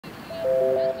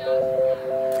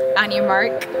On your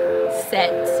mark, set,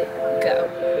 go.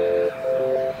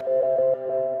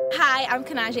 Hi, I'm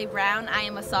Kanajzae Brown. I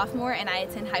am a sophomore and I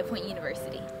attend High Point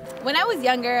University. When I was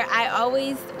younger, I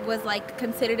always was like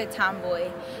considered a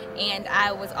tomboy, and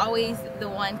I was always the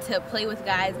one to play with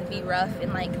guys and be rough.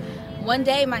 And like one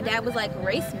day my dad was like,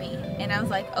 race me, and I was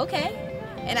like, okay.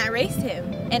 And I raced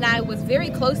him, and I was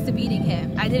very close to beating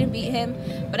him. I didn't beat him,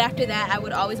 but after that I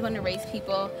would always want to race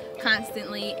people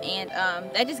constantly, and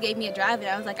that just gave me a drive, and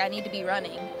I was like, I need to be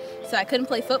running. So I couldn't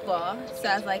play football, so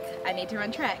I was like, I need to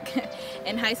run track.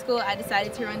 In high school I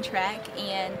decided to run track,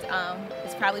 and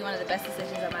it's probably one of the best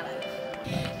decisions of my life.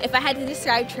 If I had to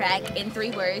describe track in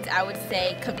 3 words, I would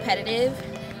say competitive,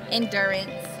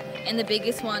 endurance, and the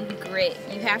biggest one, grit.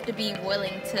 You have to be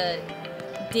willing to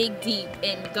dig deep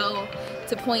and go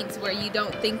to points where you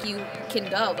don't think you can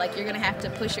go. Like, you're gonna have to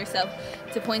push yourself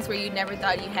to points where you never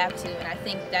thought you'd have to, and I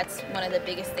think that's one of the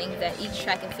biggest things that each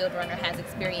track and field runner has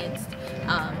experienced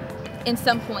in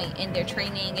some point in their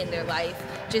training, in their life,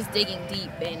 just digging deep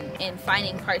and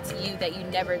finding parts of you that you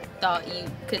never thought you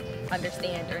could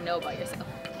understand or know about yourself.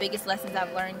 The biggest lessons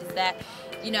I've learned is that,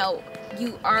 you know,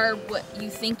 you are what you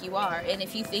think you are, and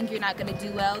if you think you're not going to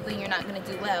do well, then you're not going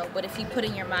to do well. But if you put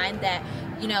in your mind that,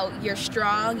 you know, you're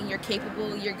strong and you're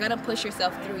capable, you're going to push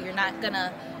yourself through. You're not going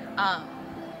to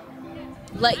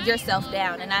let yourself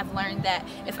down. And I've learned that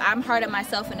if I'm hard on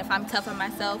myself and if I'm tough on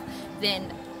myself,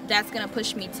 then that's going to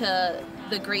push me to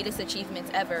the greatest achievements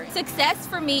ever. Success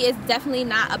for me is definitely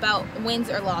not about wins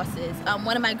or losses.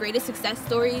 One of my greatest success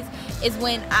stories is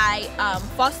when I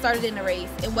false started in a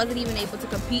race and wasn't even able to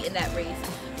compete in that race.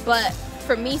 But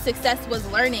for me, success was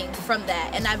learning from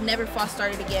that, and I've never false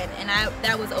started again, and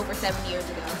that was over 7 years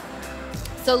ago.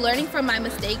 So learning from my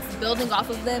mistakes, building off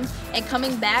of them, and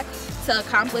coming back to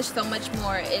accomplish so much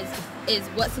more is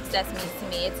what success means to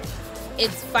me.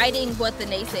 It's fighting what the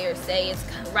naysayers say. It's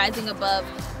rising above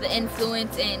the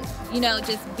influence and, you know,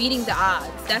 just beating the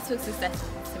odds. That's what success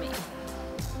means to me.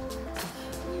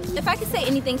 If I could say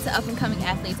anything to up-and-coming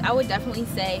athletes, I would definitely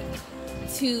say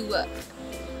to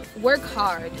work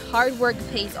hard. Hard work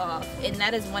pays off, and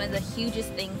that is one of the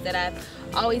hugest things that I've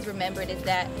always remembered, is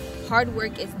that hard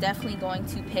work is definitely going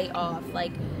to pay off.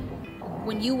 Like,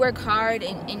 when you work hard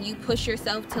and you push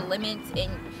yourself to limits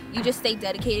and you just stay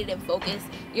dedicated and focused,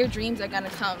 your dreams are gonna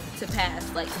come to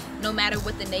pass. Like, no matter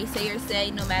what the naysayers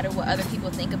say, no matter what other people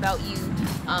think about you,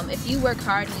 if you work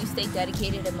hard and you stay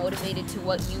dedicated and motivated to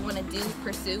what you want to do,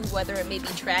 pursue, whether it may be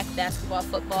track, basketball,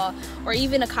 football, or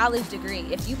even a college degree,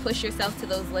 if you push yourself to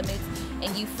those limits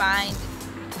and you find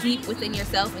deep within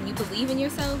yourself and you believe in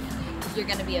yourself, you're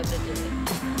gonna be able to do it.